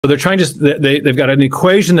So they're trying to, they've got an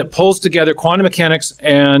equation that pulls together quantum mechanics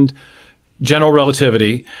and general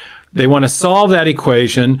relativity. They want to solve that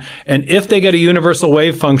equation, and if they get a universal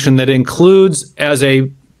wave function that includes as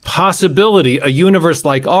a possibility a universe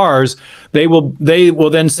like ours, they will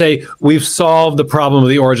then say we've solved the problem of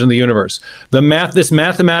the origin of the universe. This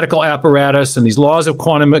mathematical apparatus and these laws of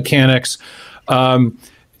quantum mechanics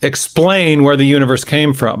explain where the universe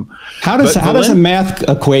came from. How does a math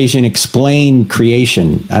equation explain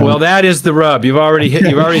creation? Well, that is the rub. You've already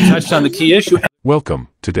touched on the key issue. Welcome.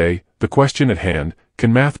 Today, the question at hand: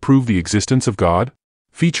 can math prove the existence of God?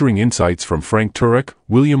 Featuring insights from Frank Turek,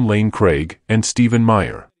 William Lane Craig, and Stephen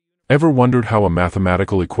Meyer. Ever wondered how a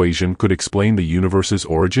mathematical equation could explain the universe's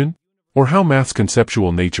origin? Or how math's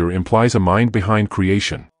conceptual nature implies a mind behind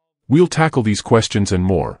creation? We'll tackle these questions and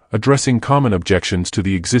more, addressing common objections to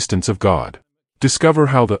the existence of God. Discover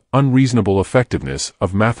how the unreasonable effectiveness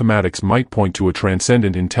of mathematics might point to a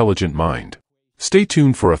transcendent intelligent mind. Stay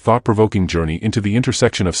tuned for a thought-provoking journey into the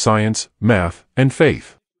intersection of science, math, and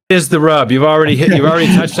faith. Is the rub. You've already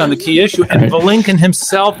touched on the key issue, and Vilenkin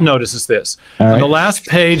himself notices this. On the last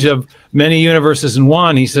page of Many Universes in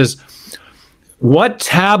One, he says, what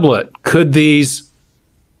tablet could these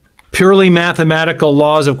purely mathematical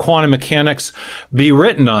laws of quantum mechanics be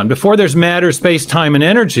written on? Before there's matter, space, time, and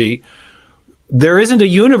energy, there isn't a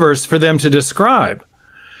universe for them to describe.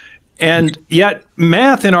 And yet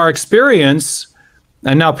math, in our experience,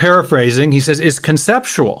 and now paraphrasing, he says, is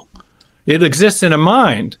conceptual. It exists in a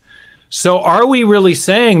mind. So are we really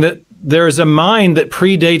saying that there's a mind that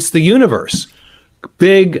predates the universe?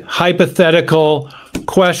 Big hypothetical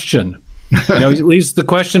question. He leaves the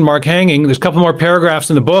question mark hanging. There's a couple more paragraphs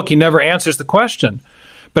in the book. He never answers the question.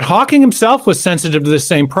 But Hawking himself was sensitive to the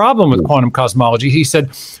same problem with quantum cosmology. He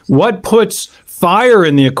said, what puts fire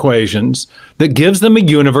in the equations that gives them a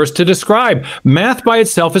universe to describe? Math by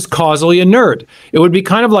itself is causally inert. It would be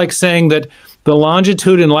kind of like saying that the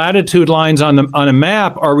longitude and latitude lines on a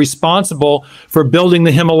map are responsible for building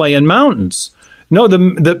the Himalayan mountains. No,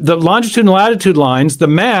 the longitude and latitude lines, the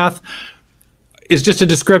math, is just a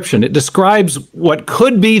description. It describes what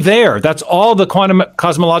could be there. That's all the quantum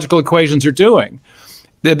cosmological equations are doing.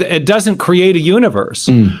 It doesn't create a universe.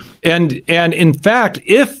 And in fact,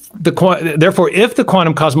 if the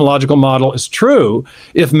quantum cosmological model is true,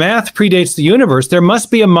 if math predates the universe, there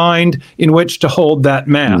must be a mind in which to hold that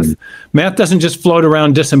math. Math doesn't just float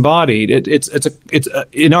around disembodied. It's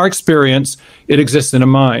in our experience, it exists in a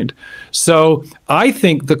mind. So I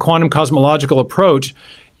think the quantum cosmological approach,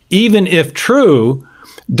 even if true,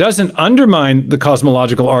 doesn't undermine the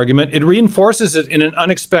cosmological argument. It reinforces it in an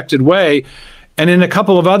unexpected way, and in a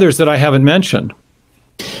couple of others that I haven't mentioned.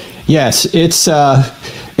 Yes, it's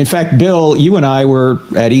in fact, Bill, you and I were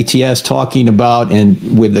at ETS talking about,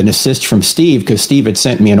 and with an assist from Steve, because Steve had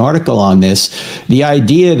sent me an article on this, the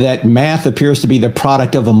idea that math appears to be the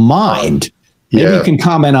product of a mind. Maybe you can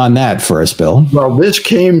comment on that for us, Bill. Well, this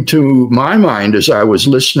came to my mind as I was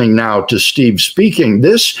listening now to Steve speaking.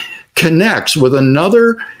 This connects with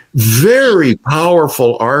another very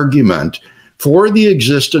powerful argument for the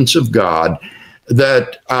existence of God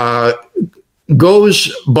that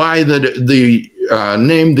goes by the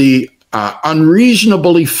name the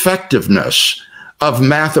unreasonable effectiveness of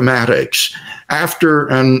mathematics, after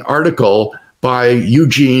an article by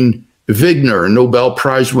Eugene Wigner, a Nobel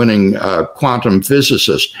Prize-winning quantum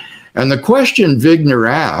physicist. And the question Wigner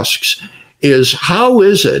asks is, how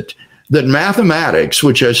is it that mathematics,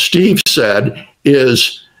 which, as Steve said,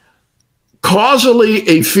 is causally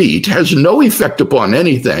effete, has no effect upon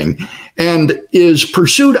anything, and is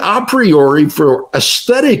pursued a priori for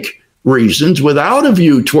aesthetic reasons without a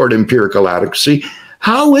view toward empirical adequacy,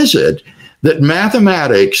 how is it that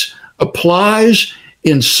mathematics applies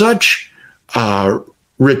in such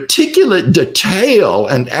reticulate detail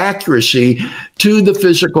and accuracy to the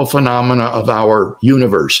physical phenomena of our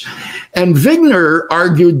universe? And Wigner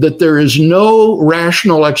argued that there is no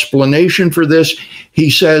rational explanation for this. He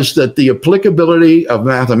says that the applicability of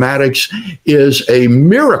mathematics is a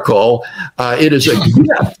miracle. It is a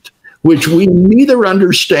gift which we neither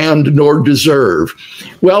understand nor deserve.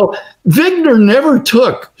 Well, Wigner never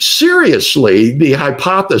took seriously the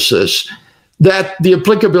hypothesis that the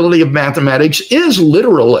applicability of mathematics is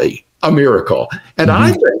literally a miracle. And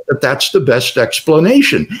I think that that's the best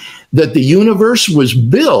explanation, that the universe was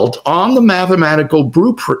built on the mathematical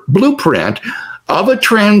blueprint of a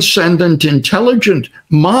transcendent, intelligent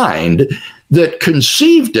mind that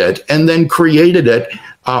conceived it and then created it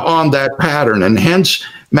on that pattern. And hence,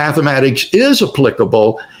 mathematics is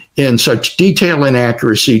applicable in such detail and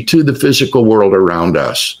accuracy to the physical world around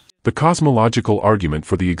us. The cosmological argument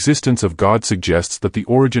for the existence of God suggests that the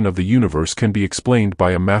origin of the universe can be explained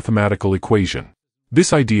by a mathematical equation.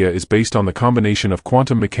 This idea is based on the combination of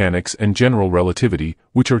quantum mechanics and general relativity,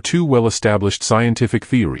 which are two well-established scientific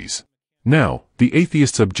theories. Now, the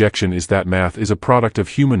atheist's objection is that math is a product of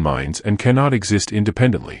human minds and cannot exist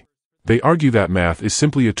independently. They argue that math is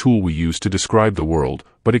simply a tool we use to describe the world,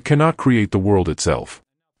 but it cannot create the world itself.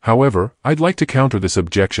 However, I'd like to counter this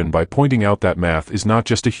objection by pointing out that math is not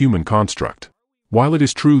just a human construct. While it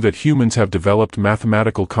is true that humans have developed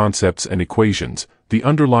mathematical concepts and equations, the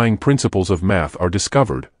underlying principles of math are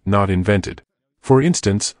discovered, not invented. For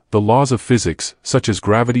instance, the laws of physics, such as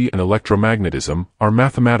gravity and electromagnetism, are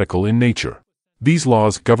mathematical in nature. These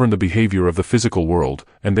laws govern the behavior of the physical world,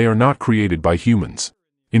 and they are not created by humans.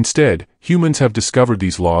 Instead, humans have discovered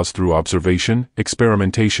these laws through observation,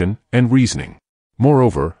 experimentation, and reasoning.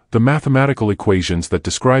 Moreover, the mathematical equations that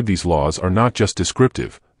describe these laws are not just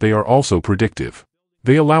descriptive, they are also predictive.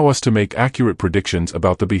 They allow us to make accurate predictions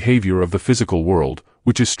about the behavior of the physical world,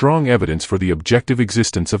 which is strong evidence for the objective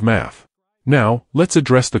existence of math. Now, let's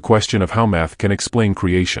address the question of how math can explain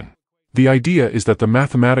creation. The idea is that the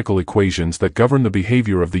mathematical equations that govern the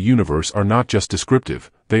behavior of the universe are not just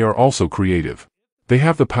descriptive, they are also creative. They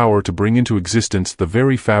have the power to bring into existence the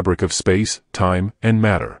very fabric of space, time, and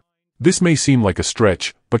matter. This may seem like a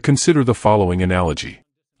stretch, but consider the following analogy.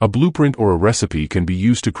 A blueprint or a recipe can be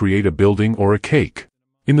used to create a building or a cake.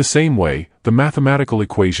 In the same way, the mathematical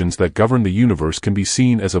equations that govern the universe can be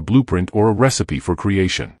seen as a blueprint or a recipe for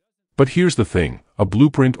creation. But here's the thing, a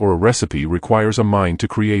blueprint or a recipe requires a mind to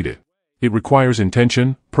create it. It requires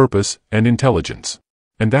intention, purpose, and intelligence.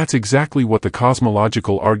 And that's exactly what the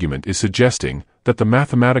cosmological argument is suggesting, that the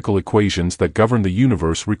mathematical equations that govern the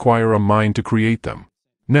universe require a mind to create them.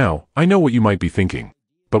 Now, I know what you might be thinking.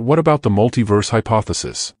 But what about the multiverse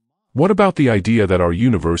hypothesis? What about the idea that our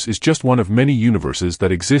universe is just one of many universes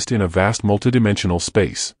that exist in a vast multidimensional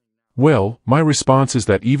space? Well, my response is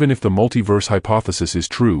that even if the multiverse hypothesis is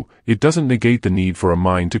true, it doesn't negate the need for a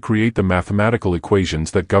mind to create the mathematical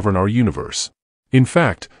equations that govern our universe. In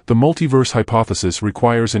fact, the multiverse hypothesis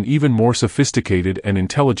requires an even more sophisticated and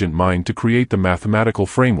intelligent mind to create the mathematical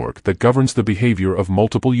framework that governs the behavior of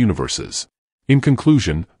multiple universes. In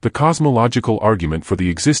conclusion, the cosmological argument for the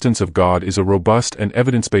existence of God is a robust and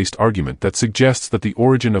evidence-based argument that suggests that the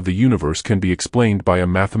origin of the universe can be explained by a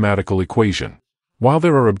mathematical equation. While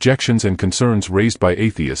there are objections and concerns raised by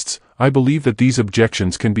atheists, I believe that these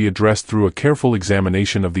objections can be addressed through a careful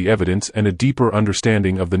examination of the evidence and a deeper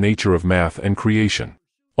understanding of the nature of math and creation.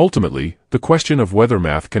 Ultimately, the question of whether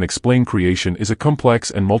math can explain creation is a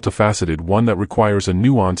complex and multifaceted one that requires a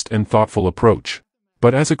nuanced and thoughtful approach.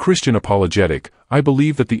 But as a Christian apologetic, I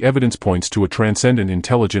believe that the evidence points to a transcendent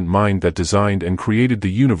intelligent mind that designed and created the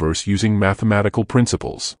universe using mathematical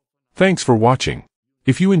principles. Thanks for watching.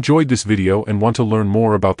 If you enjoyed this video and want to learn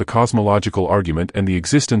more about the cosmological argument and the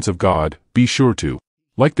existence of God, be sure to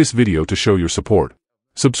like this video to show your support.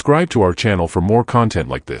 Subscribe to our channel for more content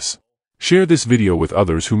like this. Share this video with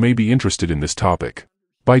others who may be interested in this topic.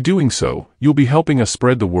 By doing so, you'll be helping us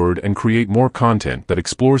spread the word and create more content that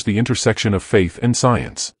explores the intersection of faith and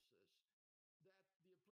science.